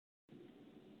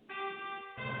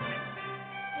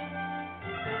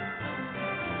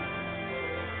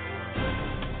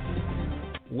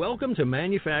Welcome to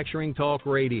Manufacturing Talk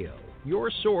Radio,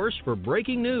 your source for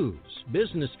breaking news,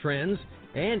 business trends,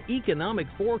 and economic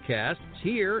forecasts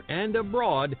here and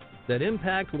abroad that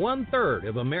impact 1/3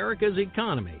 of America's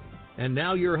economy. And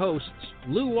now your hosts,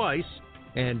 Lou Weiss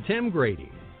and Tim Grady.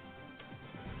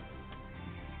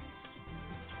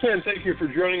 Tim, thank you for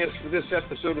joining us for this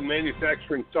episode of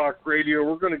Manufacturing Talk Radio.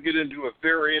 We're going to get into a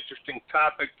very interesting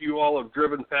topic. You all have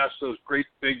driven past those great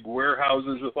big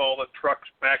warehouses with all the trucks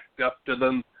backed up to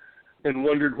them and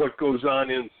wondered what goes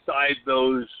on inside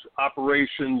those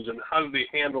operations and how do they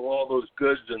handle all those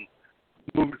goods and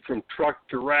move it from truck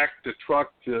to rack to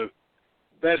truck to...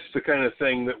 That's the kind of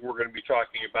thing that we're going to be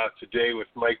talking about today with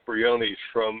Mike Briones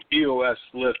from EOS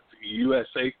Lift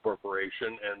USA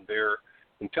Corporation and their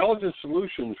intelligent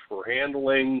solutions for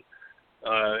handling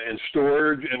and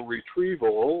storage and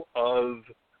retrieval of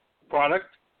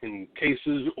product in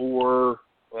cases or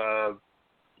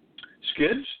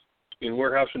skids in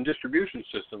warehouse and distribution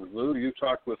systems. Lou, you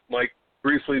talked with Mike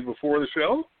briefly before the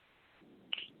show?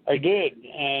 I did,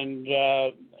 and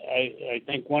I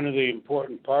think one of the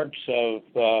important parts of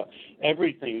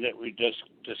everything that we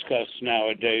discuss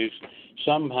nowadays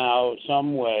somehow,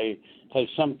 some way, has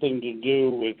something to do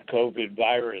with COVID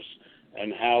virus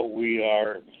and how we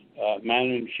are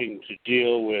managing to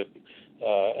deal with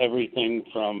everything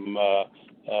from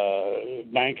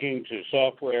banking to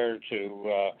software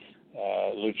to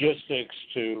logistics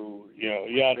to,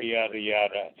 yada, yada,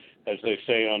 yada, as they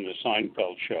say on the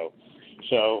Seinfeld show.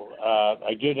 So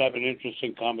I did have an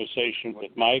interesting conversation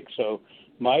with Mike. So,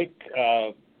 Mike,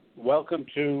 welcome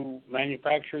to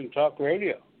Manufacturing Talk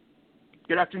Radio.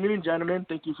 Good afternoon, gentlemen.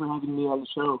 Thank you for having me on the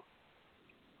show.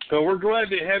 So we're glad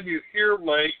to have you here,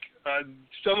 Mike.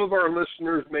 Some of our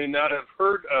listeners may not have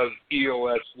heard of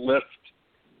EOS Lift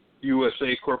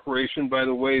USA Corporation. By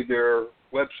the way, their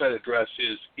website address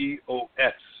is EOSLIFT.us.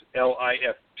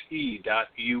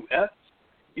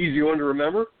 Easy one to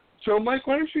remember. So, Mike,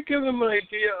 why don't you give them an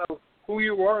idea of who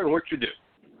you are and what you do?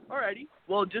 Alrighty.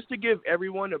 Well, just to give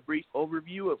everyone a brief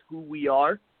overview of who we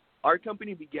are, our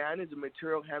company began as a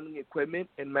material handling equipment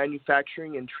and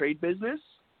manufacturing and trade business,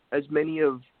 as many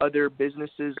of other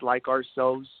businesses like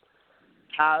ourselves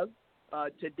have.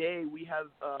 Today, we have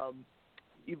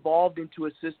evolved into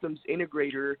a systems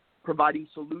integrator providing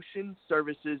solutions,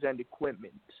 services, and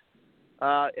equipment.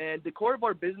 And the core of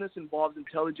our business involves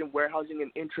intelligent warehousing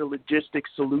and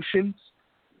intralogistics solutions,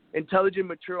 intelligent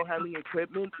material handling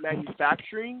equipment,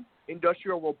 manufacturing,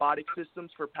 industrial robotic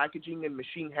systems for packaging and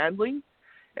machine handling.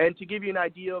 And to give you an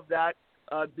idea of that,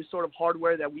 the sort of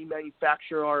hardware that we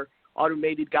manufacture are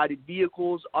automated guided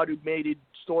vehicles, automated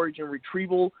storage and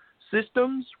retrieval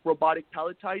systems, robotic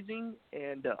palletizing,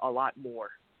 and a lot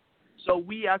more. So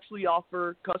we actually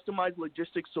offer customized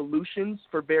logistics solutions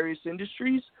for various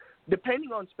industries,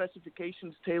 depending on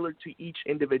specifications tailored to each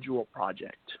individual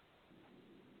project.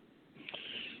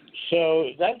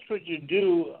 So that's what you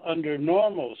do under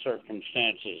normal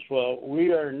circumstances. Well,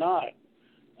 we are not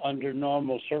under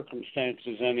normal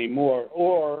circumstances anymore,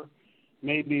 or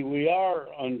maybe we are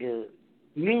under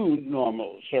new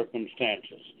normal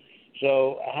circumstances.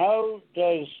 So how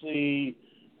does the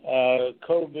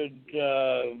COVID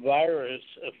virus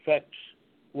affect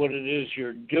what it is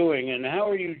you're doing, and how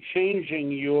are you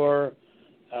changing your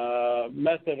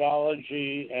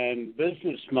methodology and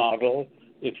business model,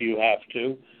 if you have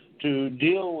to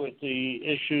deal with the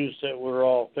issues that we're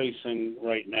all facing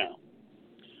right now?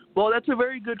 Well, that's a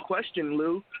very good question,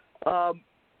 Lou.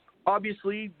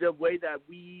 Obviously, the way that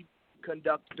we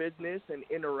conduct business and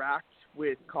interact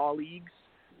with colleagues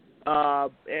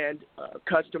and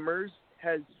customers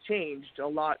has changed. A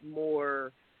lot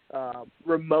more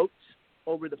remote,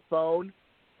 over the phone,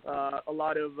 a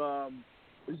lot of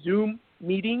Zoom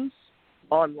meetings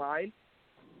online.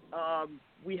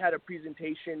 We had a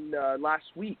presentation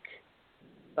last week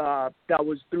that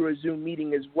was through a Zoom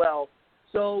meeting as well.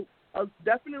 So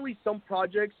definitely some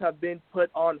projects have been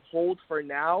put on hold for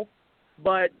now,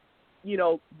 but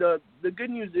the good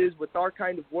news is with our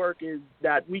kind of work is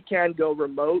that we can go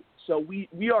remote. So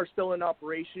we are still in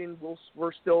operation.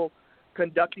 We're still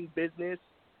conducting business.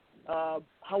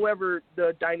 However,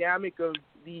 the dynamic of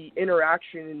the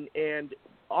interaction and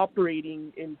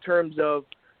operating in terms of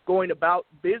going about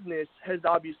business has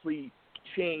obviously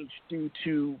changed due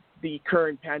to the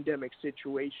current pandemic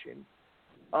situation.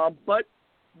 But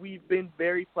we've been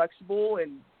very flexible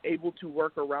and able to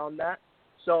work around that.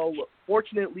 So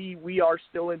fortunately, we are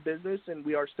still in business and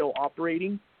we are still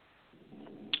operating.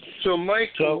 So,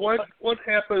 Mike, what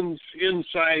happens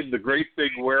inside the great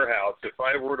big warehouse if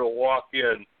I were to walk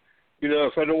in?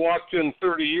 If I'd have walked in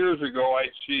 30 years ago,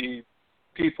 I'd see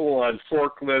people on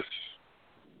forklifts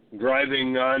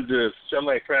driving onto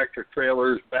semi-tractor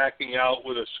trailers, backing out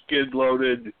with a skid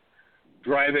loaded,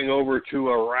 driving over to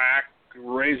a rack,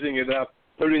 raising it up,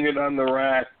 putting it on the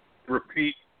rack,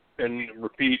 repeat and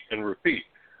repeat and repeat.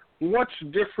 What's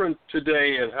different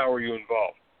today, and how are you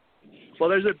involved? Well,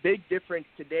 there's a big difference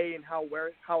today in how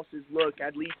warehouses look,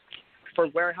 at least for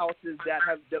warehouses that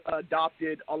have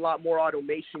adopted a lot more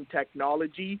automation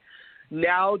technology.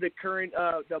 Now the current,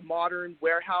 the modern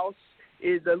warehouse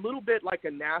is a little bit like a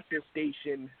NASA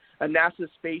station, a NASA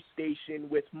space station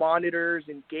with monitors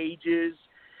and gauges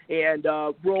and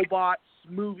robots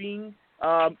moving.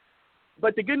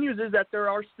 But the good news is that there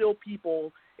are still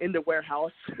people in the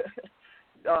warehouse.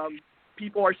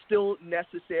 People are still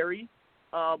necessary,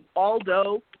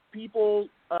 although people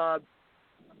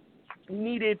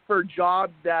needed for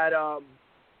jobs that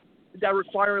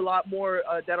require a lot more,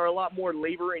 that are a lot more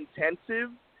labor intensive,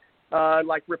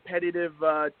 like repetitive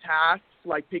tasks,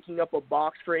 like picking up a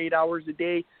box for 8 hours a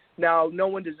day. Now, no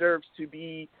one deserves to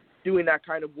be doing that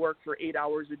kind of work for 8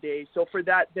 hours a day. So for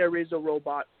that, there is a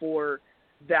robot for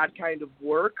that kind of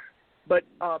work. But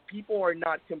people are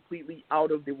not completely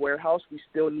out of the warehouse. We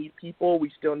still need people.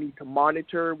 We still need to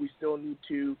monitor. We still need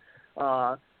to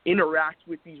interact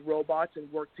with these robots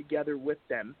and work together with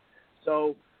them.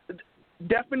 So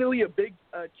definitely a big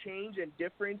change and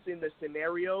difference in the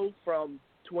scenario from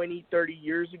 20, 30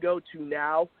 years ago to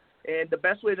now. And the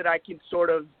best way that I can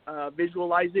sort of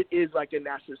visualize it is like a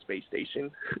NASA space station,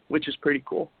 which is pretty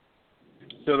cool.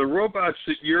 So the robots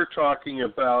that you're talking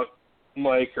about,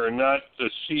 Mike, are not the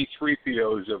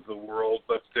C-3POs of the world,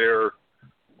 but they're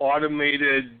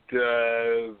automated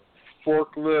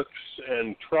forklifts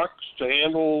and trucks to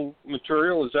handle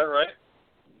material. Is that right?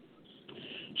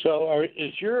 So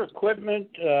is your equipment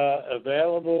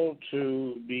available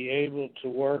to be able to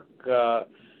work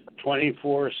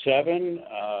 24/7?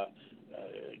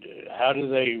 How do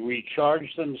they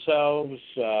recharge themselves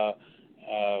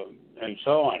and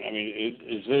so on? I mean,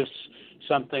 is this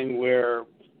something where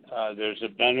there's a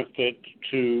benefit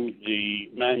to the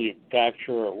the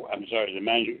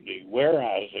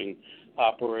warehousing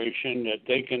operation, that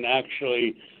they can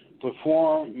actually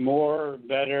perform more,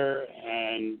 better,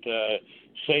 and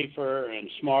safer and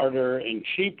smarter and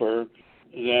cheaper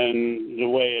than the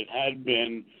way it had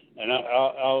been? And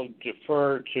I'll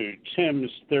defer to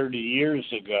Tim's 30 years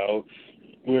ago.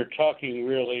 We're talking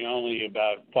really only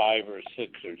about 5 or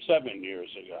 6 or 7 years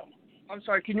ago. I'm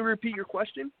sorry, can you repeat your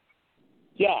question?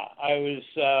 Yeah, I was,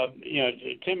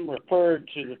 Tim referred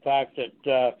to the fact that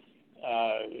the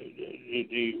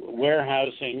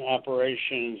warehousing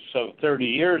operations of 30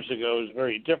 years ago is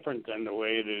very different than the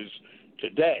way it is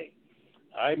today.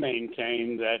 I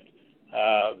maintain that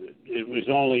it was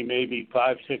only maybe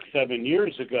 5, 6, 7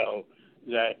 years ago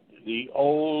that the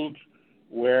old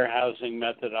warehousing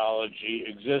methodology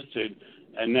existed,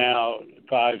 and now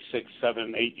 5, 6,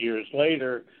 7, 8 years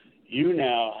later, you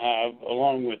now have,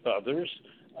 along with others,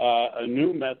 a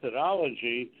new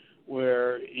methodology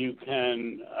where you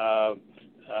can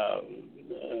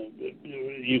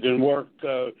work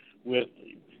with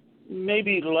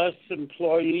maybe less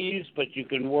employees, but you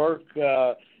can work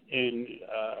in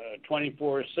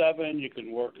 24/7. You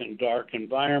can work in dark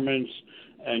environments,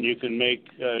 and you can make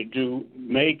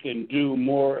and do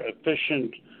more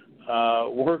efficient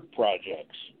work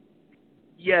projects.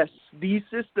 Yes, these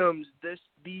systems,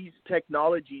 these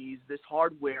technologies, this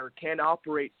hardware can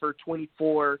operate for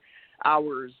 24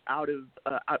 hours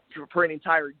for an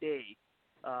entire day,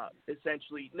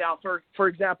 essentially. Now, for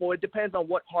example, it depends on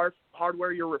what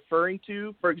hardware you're referring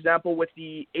to. For example, with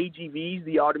the AGVs,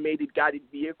 the automated guided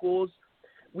vehicles,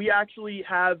 we actually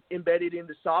have embedded in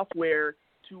the software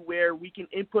to where we can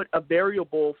input a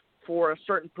variable for a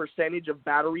certain percentage of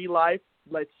battery life,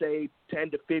 let's say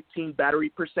 10 to 15 battery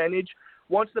percentage.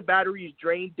 Once the battery is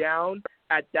drained down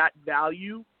at that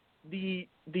value, the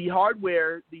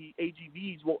hardware, the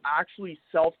AGVs, will actually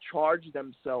self-charge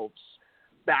themselves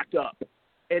back up.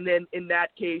 And then in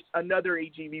that case, another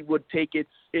AGV would take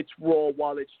its role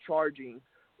while it's charging.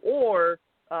 Or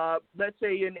let's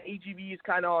say an AGV is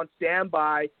kind of on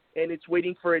standby and it's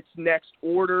waiting for its next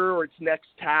order or its next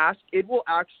task. It will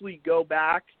actually go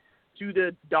back to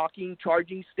the docking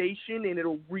charging station and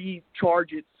it'll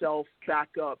recharge itself back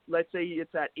up. Let's say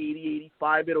it's at 80,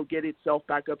 85, it'll get itself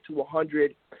back up to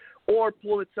 100, or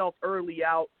pull itself early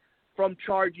out from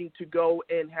charging to go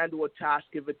and handle a task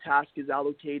if a task is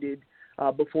allocated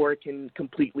before it can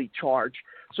completely charge.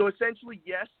 So essentially,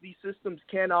 yes, these systems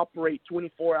can operate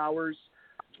 24 hours,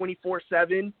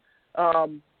 24/7,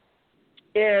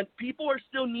 and people are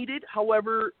still needed.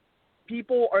 However,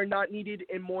 people are not needed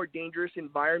in more dangerous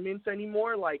environments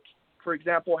anymore, like for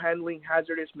example, handling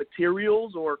hazardous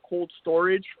materials or cold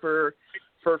storage for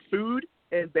food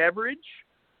and beverage.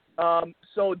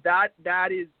 So that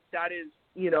is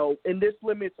and this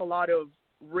limits a lot of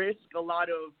risk, a lot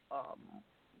of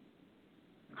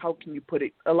how can you put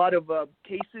it? A lot of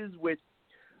cases with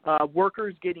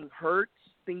workers getting hurt,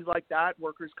 things like that,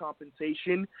 workers'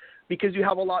 compensation, because you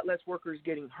have a lot less workers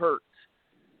getting hurt.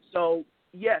 So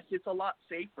yes, it's a lot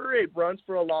safer. It runs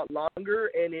for a lot longer,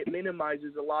 and it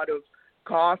minimizes a lot of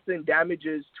costs and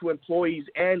damages to employees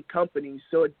and companies.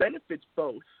 So it benefits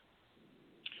both.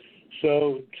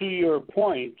 So to your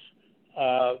point,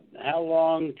 how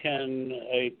long can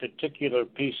a particular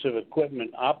piece of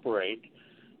equipment operate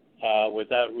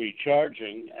without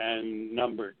recharging? And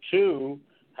number two,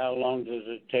 how long does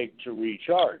it take to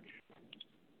recharge?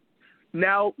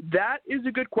 Now, that is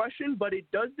a good question, but it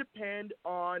does depend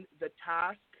on the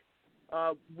task,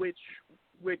 which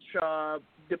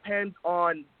depends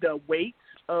on the weight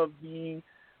of the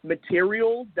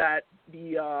material that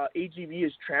the AGV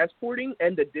is transporting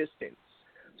and the distance.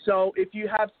 So if you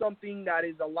have something that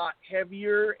is a lot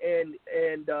heavier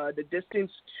and the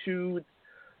distance to,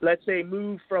 let's say,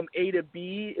 move from A to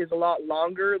B is a lot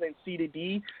longer than C to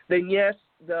D, then yes,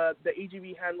 the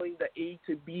AGV handling the A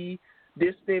to B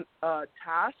distant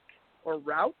task or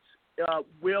route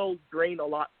will drain a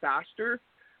lot faster.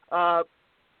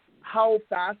 How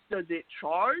fast does it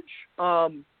charge?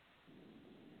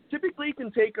 Typically, it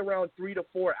can take around 3 to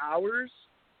 4 hours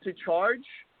to charge,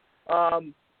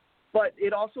 but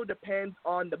it also depends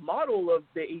on the model of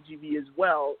the AGV as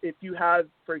well. If you have,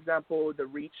 for example, the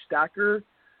Reach Stacker,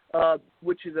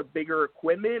 which is a bigger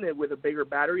equipment and with a bigger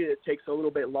battery that takes a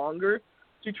little bit longer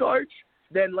to charge,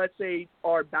 then let's say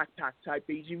our backpack type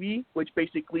AGV, which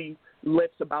basically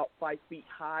lifts about 5 feet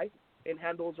high and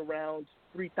handles around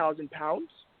 3,000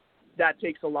 pounds, that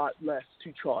takes a lot less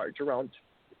to charge, around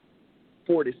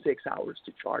 4 to 6 hours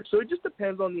to charge. So it just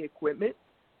depends on the equipment.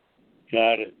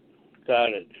 Got it.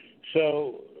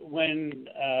 So when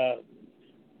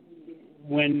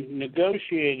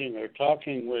negotiating or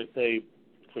talking with a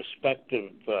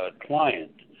prospective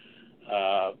client,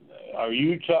 are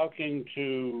you talking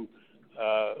to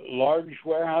large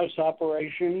warehouse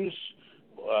operations,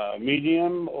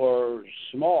 medium or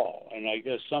small? And I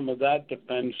guess some of that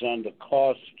depends on the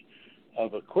cost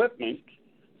of equipment.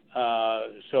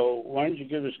 So why don't you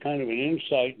give us kind of an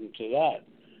insight into that?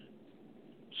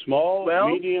 Small,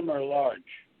 medium, or large?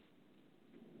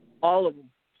 All of them.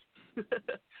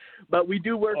 But we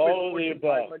do work with Fortune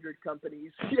 500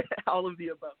 companies. Yeah, all of the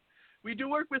above. We do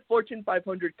work with Fortune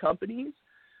 500 companies,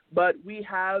 but we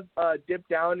have dipped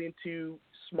down into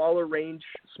smaller range,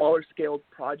 smaller scaled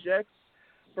projects.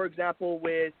 For example,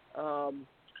 with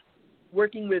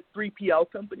working with 3PL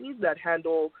companies that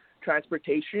handle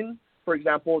transportation, for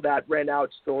example, that rent out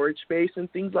storage space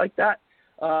and things like that.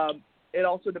 It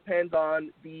also depends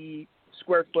on the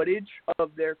square footage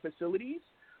of their facilities.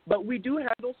 But we do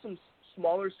handle some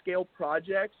smaller scale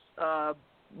projects,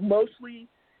 mostly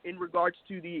in regards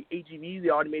to the AGVs,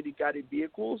 the automated guided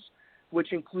vehicles,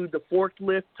 which include the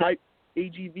forklift type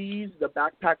AGVs, the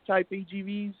backpack type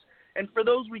AGVs. And for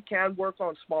those, we can work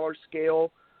on smaller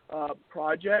scale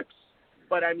projects.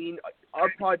 But, I mean,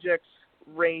 our projects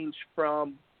range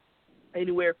from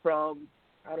anywhere from,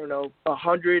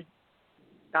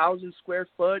 100,000 square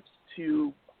foot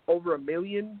to over 1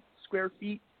 million square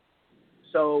feet.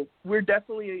 So we're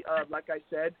definitely, like I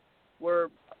said, we're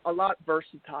a lot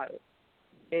versatile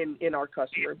in our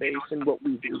customer base and what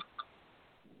we do.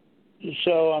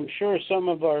 So I'm sure some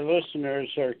of our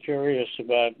listeners are curious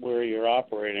about where you're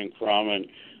operating from, and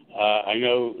I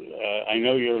know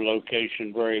your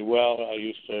location very well. I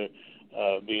used to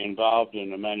be involved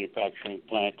in a manufacturing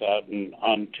plant out in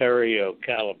Ontario,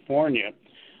 California.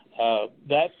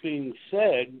 That being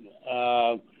said,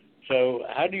 so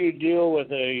how do you deal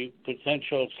with a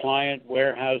potential client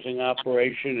warehousing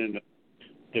operation in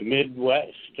the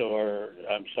Midwest, the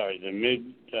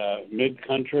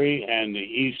mid-country and the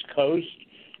East Coast?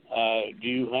 Do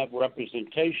you have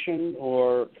representation,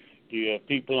 or do you have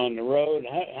people on the road?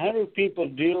 How do people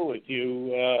deal with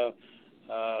you,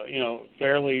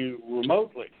 fairly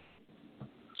remotely?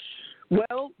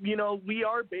 Well, we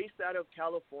are based out of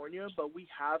California, but we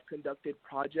have conducted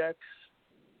projects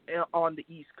on the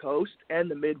East Coast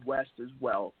and the Midwest as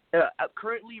well.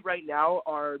 Currently, right now,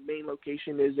 our main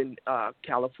location is in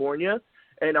California,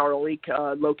 and our only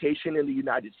location in the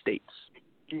United States.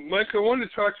 Mike, I wanted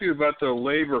to talk to you about the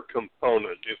labor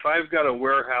component. If I've got a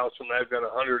warehouse and I've got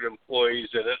 100 employees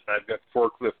in it, and I've got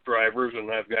forklift drivers, and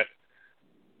I've got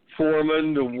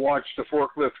foremen to watch the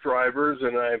forklift drivers,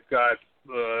 and I've got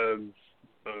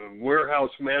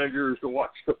warehouse managers to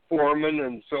watch the foreman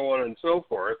and so on and so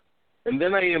forth. And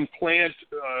then I implant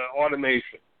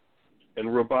automation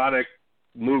and robotic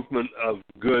movement of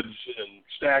goods and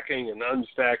stacking and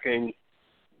unstacking.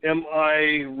 Am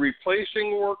I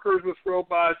replacing workers with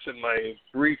robots? Am I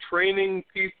retraining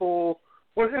people?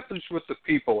 What happens with the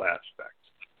people aspect?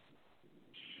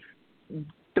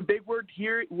 The big word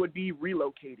here would be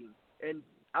relocating and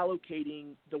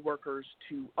allocating the workers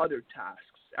to other tasks.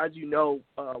 As you know,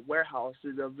 warehouse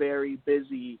is a very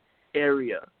busy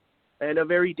area and a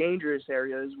very dangerous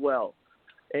area as well.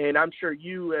 And I'm sure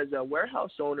you as a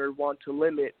warehouse owner want to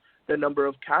limit the number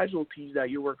of casualties that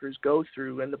your workers go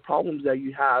through and the problems that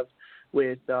you have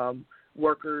with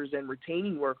workers and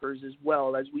retaining workers as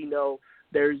well. As we know,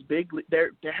 there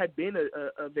had been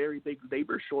a very big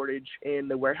labor shortage in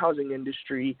the warehousing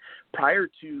industry prior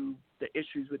to the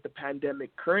issues with the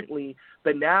pandemic currently,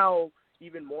 but now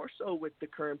even more so with the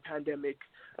current pandemic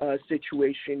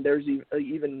situation, there's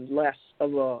even less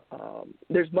of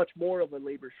there's much more of a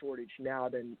labor shortage now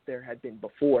than there had been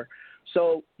before.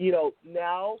 So,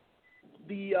 now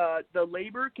the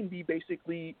labor can be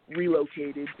basically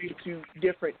relocated to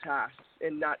different tasks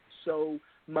and not so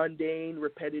mundane,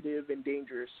 repetitive, and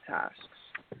dangerous tasks.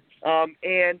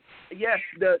 And yes,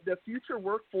 the future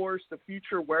workforce, the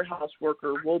future warehouse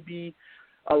worker will be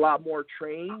a lot more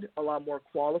trained, a lot more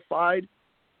qualified,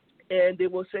 and they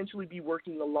will essentially be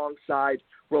working alongside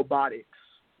robotics,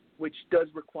 which does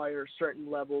require a certain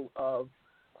level of,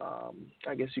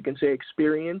 I guess you can say,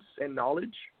 experience and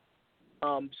knowledge.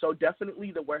 So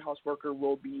definitely the warehouse worker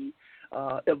will be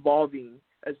evolving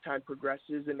as time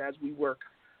progresses and as we work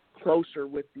closer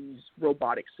with these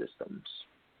robotic systems.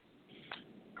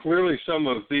 Clearly some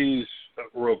of these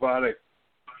robotic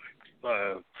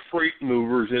freight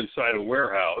movers inside a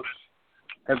warehouse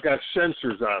have got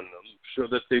sensors on them so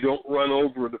that they don't run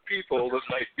over the people that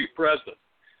might be present.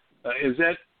 Is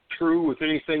that true with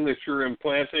anything that you're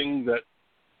implanting, that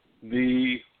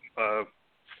the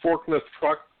forklift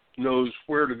truck knows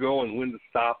where to go and when to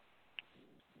stop?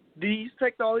 These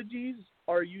technologies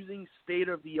are using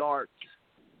state-of-the-art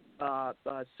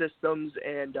systems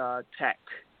and tech.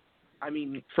 I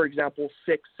mean, for example,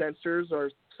 6 sensors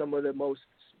are some of the most,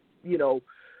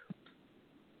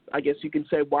 I guess you can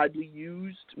say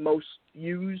most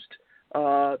used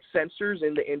sensors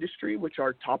in the industry, which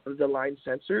are top-of-the-line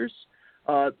sensors,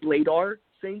 LiDAR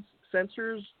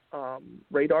sensors,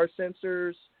 radar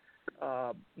sensors.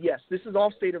 Yes, this is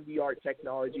all state-of-the-art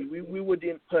technology. We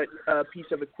wouldn't put a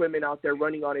piece of equipment out there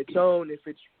running on its own if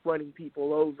it's running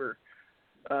people over.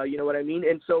 You know what I mean?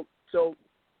 And so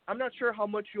I'm not sure how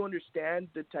much you understand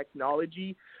the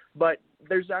technology, but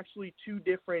there's actually 2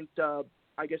 different,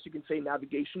 I guess you can say,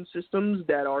 navigation systems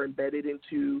that are embedded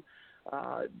into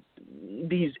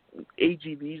these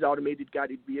AGVs, automated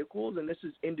guided vehicles, and this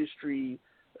is industry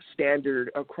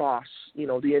standard across,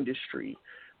 the industry,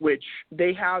 which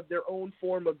they have their own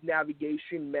form of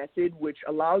navigation method, which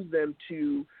allows them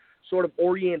to sort of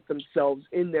orient themselves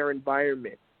in their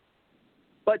environment.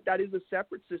 But that is a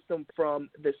separate system from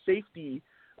the safety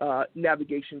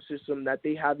navigation system that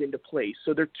they have into place.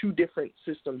 So they're 2 different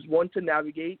systems, one to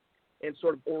navigate and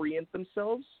sort of orient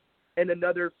themselves, and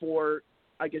another for,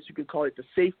 I guess you could call it the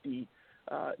safety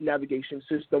navigation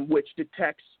system, which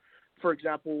detects, for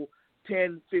example,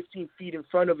 10, 15 feet in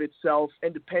front of itself,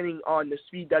 and depending on the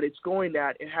speed that it's going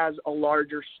at, it has a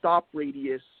larger stop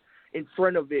radius in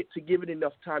front of it to give it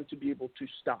enough time to be able to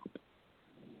stop.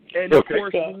 And of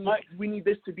course, we need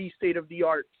this to be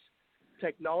state-of-the-art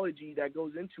technology that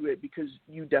goes into it, because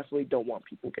you definitely don't want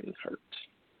people getting hurt.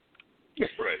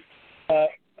 Right.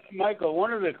 Michael,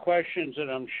 one of the questions that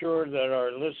I'm sure that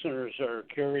our listeners are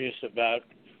curious about,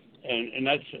 and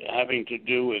that's having to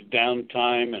do with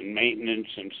downtime and maintenance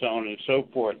and so on and so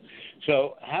forth.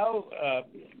 So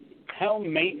how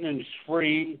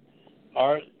maintenance-free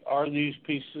are these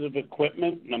pieces of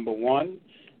equipment, number one?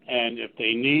 And if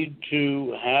they need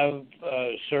to have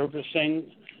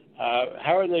servicing,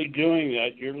 how are they doing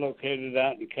that? You're located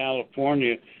out in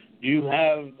California. Do you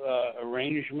have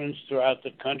arrangements throughout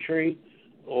the country,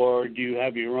 or do you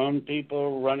have your own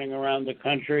people running around the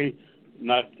country?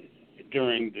 Not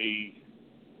during the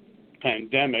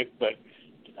pandemic, but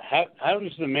how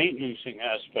does the maintenance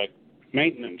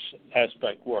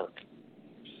aspect work?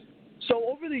 So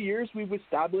over the years, we've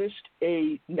established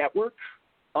a network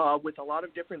with a lot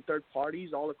of different third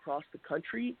parties all across the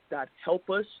country that help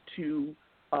us to,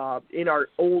 in our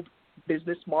old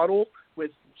business model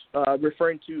with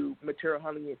referring to material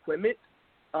handling equipment,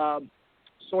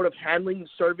 sort of handling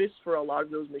service for a lot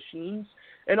of those machines.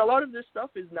 And a lot of this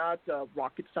stuff is not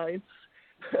rocket science.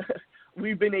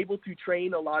 we've been able to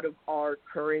train a lot of our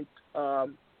current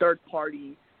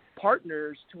third-party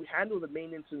partners to handle the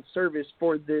maintenance and service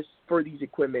for these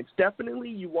equipments. Definitely,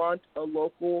 you want a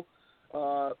local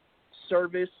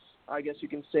service, I guess you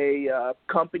can say,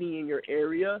 company in your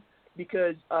area,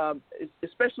 because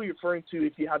especially referring to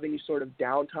if you have any sort of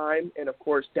downtime, and of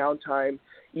course downtime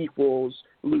equals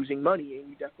losing money, and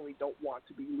you definitely don't want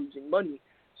to be losing money.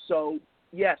 So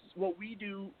yes, what we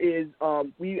do is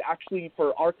we actually,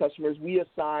 for our customers, we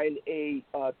assign a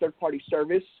third-party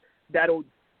service that'll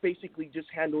basically just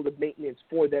handle the maintenance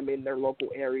for them in their local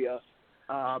area,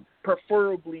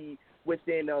 preferably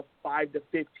within a 5 to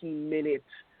 15 minute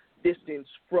distance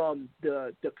from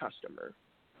the customer.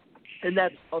 And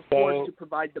that's, of course, to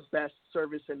provide the best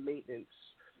service and maintenance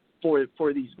for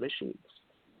these machines.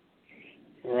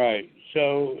 Right.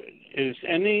 So is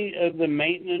any of the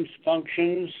maintenance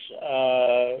functions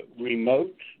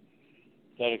remote,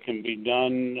 that it can be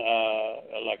done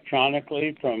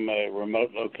electronically from a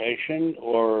remote location,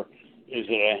 or is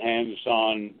it a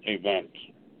hands-on event?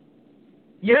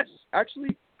 Yes.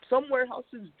 Actually, some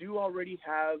warehouses do already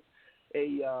have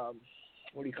a,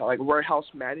 warehouse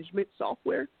management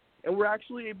software. And we're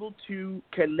actually able to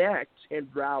connect and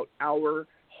route our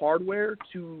hardware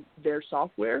to their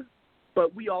software,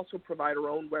 but we also provide our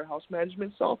own warehouse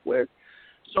management software.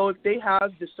 So if they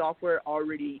have the software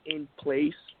already in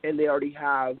place and they already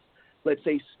have, let's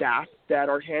say, staff that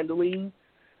are handling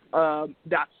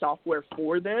that software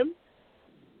for them,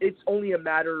 it's only a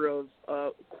matter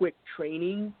of quick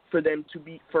training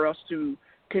for us to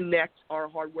connect our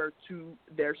hardware to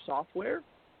their software,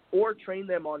 or train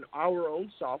them on our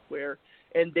own software,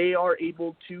 and they are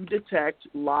able to detect,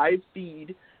 live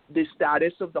feed the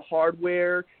status of the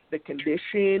hardware, the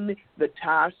condition, the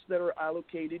tasks that are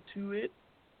allocated to it.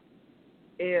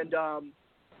 And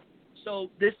so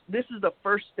this is the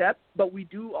first step, but we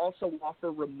do also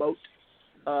offer remote,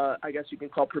 I guess you can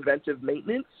call preventive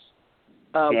maintenance,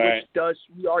 right.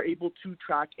 We are able to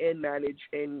track and manage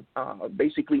and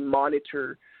basically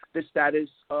monitor the status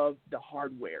of the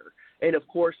hardware. And of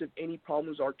course, if any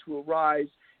problems are to arise,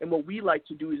 and what we like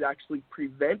to do is actually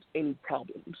prevent any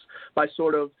problems by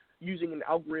sort of using an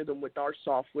algorithm with our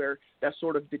software that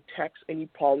sort of detects any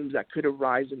problems that could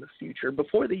arise in the future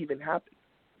before they even happen.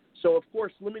 So of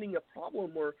course, limiting a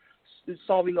problem or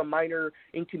solving a minor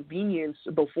inconvenience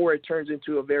before it turns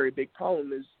into a very big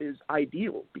problem is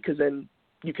ideal, because then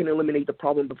you can eliminate the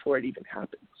problem before it even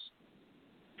happens.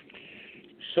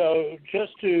 So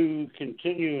just to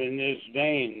continue in this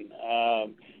vein,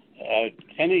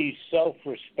 any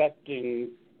self-respecting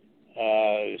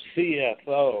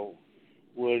CFO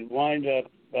would wind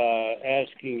up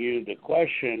asking you the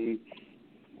question,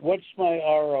 what's my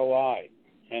ROI?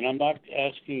 And I'm not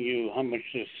asking you how much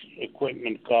this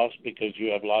equipment costs, because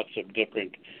you have lots of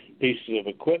different pieces of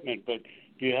equipment, but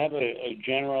do you have a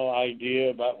general idea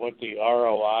about what the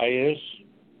ROI is?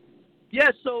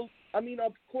 Yeah, so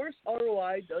of course,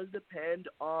 ROI does depend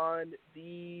on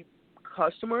the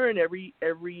customer, and every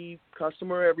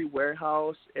customer, every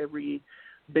warehouse, every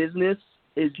business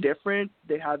is different.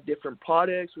 They have different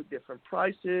products with different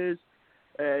prices,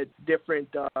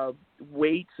 different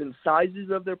weights and sizes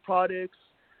of their products.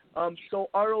 So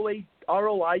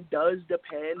ROI does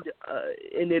depend,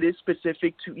 and it is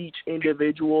specific to each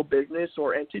individual business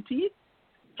or entity.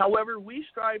 However, we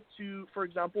strive to, for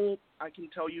example, I can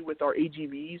tell you with our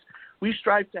AGVs, we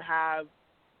strive to have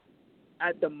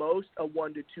at the most a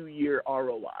 1 to 2 year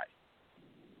ROI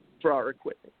for our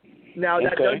equipment. Now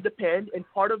that does depend, and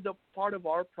part of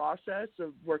our process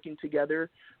of working together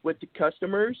with the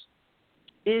customers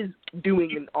is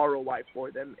doing an ROI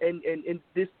for them, and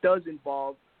this does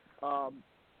involve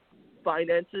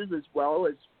finances as well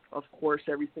as, of course,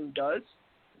 everything does.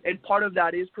 And part of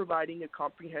that is providing a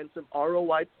comprehensive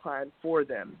ROI plan for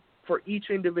them, for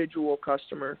each individual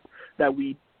customer that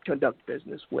we conduct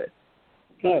business with.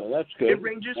 Oh, that's good. It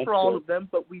ranges for all of them,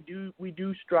 but we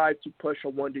do strive to push a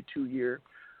 1 to 2 year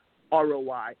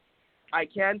ROI. I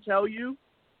can tell you,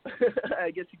 I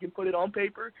guess you can put it on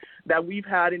paper, that we've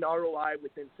had an ROI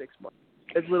within 6 months.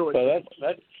 As little as 6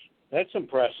 months. That's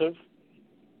impressive.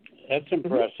 That's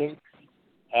impressive,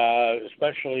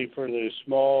 especially for the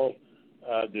small,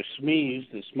 the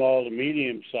SMEs, the small to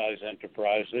medium-sized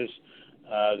enterprises,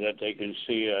 that they can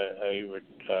see a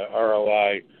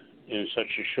ROI in such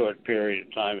a short period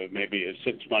of time of maybe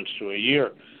 6 months to a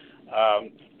year.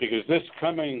 Because this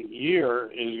coming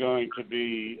year is going to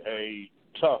be a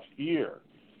tough year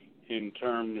in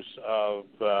terms of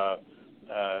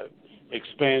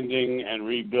expanding and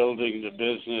rebuilding the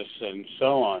business and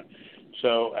so on.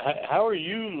 So how are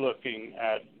you looking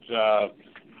at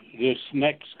this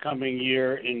next coming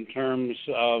year in terms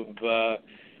of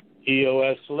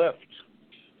EOS Lift?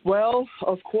 Well,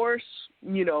 of course,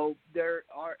 there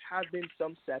have been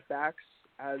some setbacks,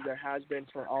 as there has been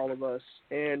for all of us,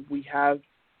 and we have,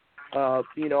 our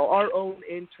own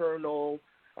internal,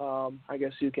 I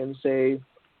guess you can say,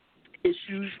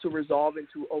 issues to resolve and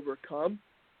to overcome,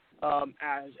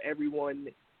 as everyone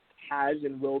has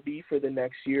and will be for the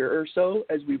next year or so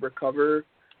as we recover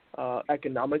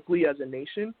economically as a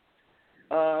nation.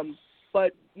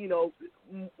 But,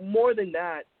 more than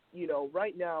that,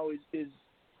 right now is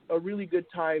a really good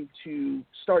time to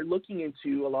start looking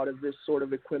into a lot of this sort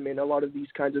of equipment, a lot of these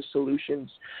kinds of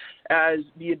solutions, as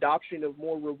the adoption of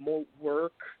more remote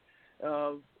work,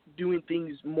 doing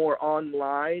things more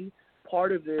online.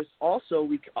 Part of this also,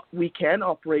 we can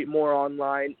operate more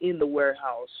online in the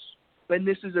warehouse, and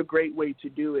this is a great way to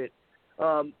do it.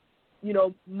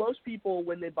 Most people,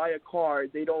 when they buy a car,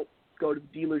 they don't go to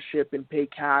the dealership and pay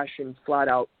cash and flat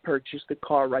out purchase the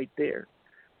car right there.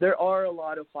 There are a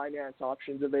lot of finance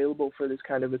options available for this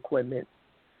kind of equipment.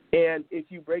 And if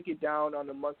you break it down on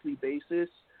a monthly basis,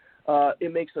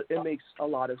 it makes a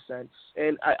lot of sense.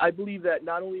 And I believe that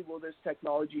not only will this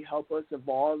technology help us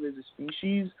evolve as a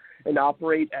species and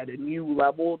operate at a new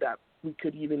level that we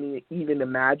could even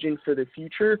imagine for the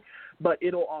future, but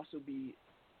it'll also be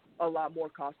a lot more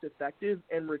cost effective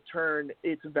and return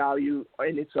its value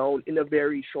in its own in a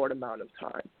very short amount of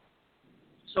time.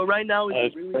 So right now is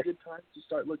a really good time to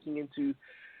start looking into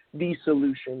these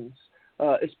solutions,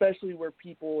 especially where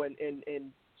people and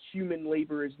human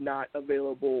labor is not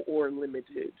available or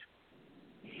limited.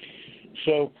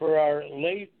 So for our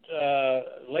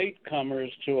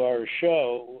latecomers to our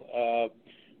show,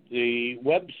 the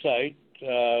website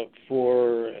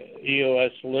for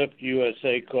EOS Lift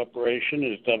USA Corporation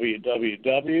is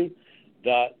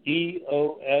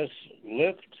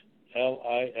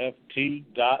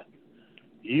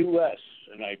www.eoslift.us,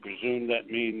 and I presume that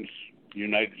means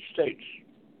United States.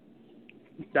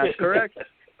 That's correct. All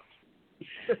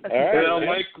right. Well,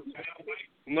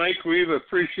 Mike, we've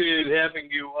appreciated having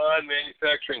you on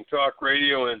Manufacturing Talk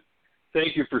Radio, and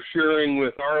thank you for sharing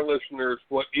with our listeners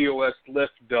what EOS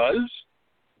Lift does.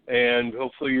 And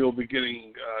hopefully you'll be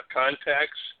getting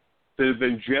contacts that have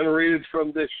been generated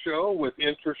from this show with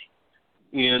interest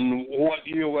in what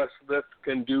EOS Lift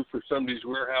can do for somebody's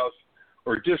warehouse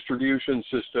or distribution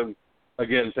system.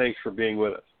 Again, thanks for being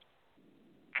with us.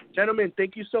 Gentlemen,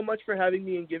 thank you so much for having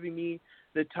me and giving me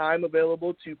the time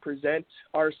available to present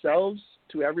ourselves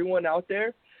to everyone out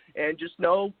there. And just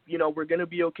know, we're going to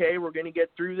be okay. We're going to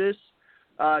get through this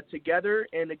together.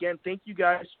 And again, thank you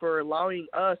guys for allowing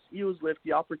us, EOS Lift,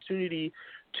 the opportunity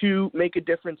to make a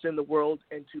difference in the world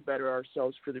and to better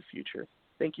ourselves for the future.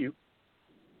 Thank you.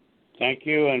 Thank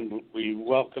you, and we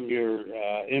welcome your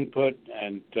input,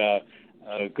 and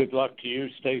good luck to you.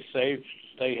 Stay safe,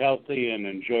 stay healthy, and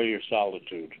enjoy your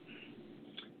solitude.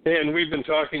 And we've been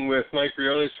talking with Mike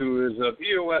Briones, who is of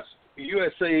EOS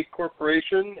USA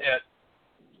Corporation at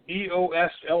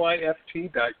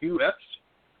eoslift.us.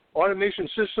 Automation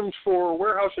systems for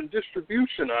warehouse and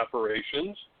distribution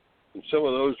operations. And some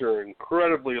of those are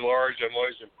incredibly large. I'm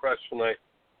always impressed when I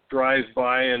drive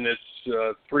by and it's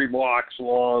 3 blocks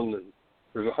long and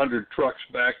there's 100 trucks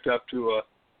backed up to a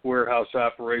warehouse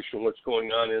operation, what's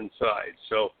going on inside.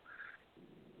 So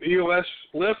EOS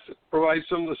Lift provides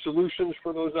some of the solutions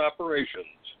for those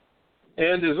operations.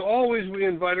 And as always, we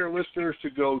invite our listeners to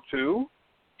go to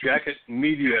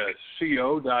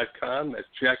jacketmediaco.com, that's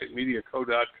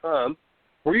jacketmediaco.com,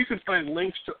 where you can find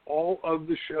links to all of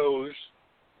the shows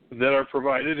that are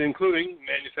provided, including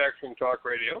Manufacturing Talk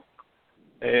Radio.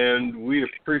 And we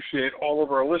appreciate all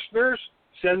of our listeners.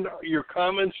 Send your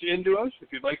comments in to us.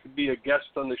 If you'd like to be a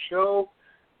guest on the show,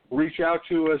 reach out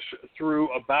to us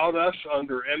through About Us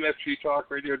under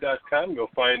mfgtalkradio.com. You'll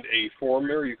find a form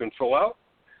there you can fill out.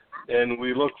 And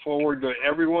we look forward to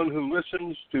everyone who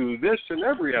listens to this and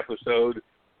every episode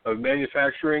of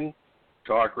Manufacturing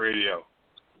Talk Radio.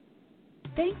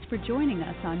 Thanks for joining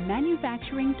us on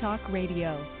Manufacturing Talk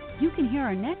Radio. You can hear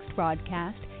our next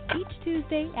broadcast each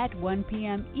Tuesday at 1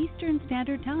 p.m. Eastern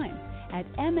Standard Time at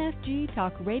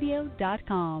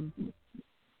mfgtalkradio.com.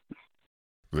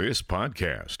 This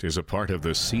podcast is a part of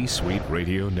the C-Suite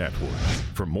Radio Network.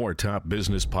 For more top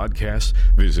business podcasts,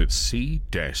 visit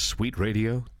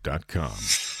c-suiteradio.com.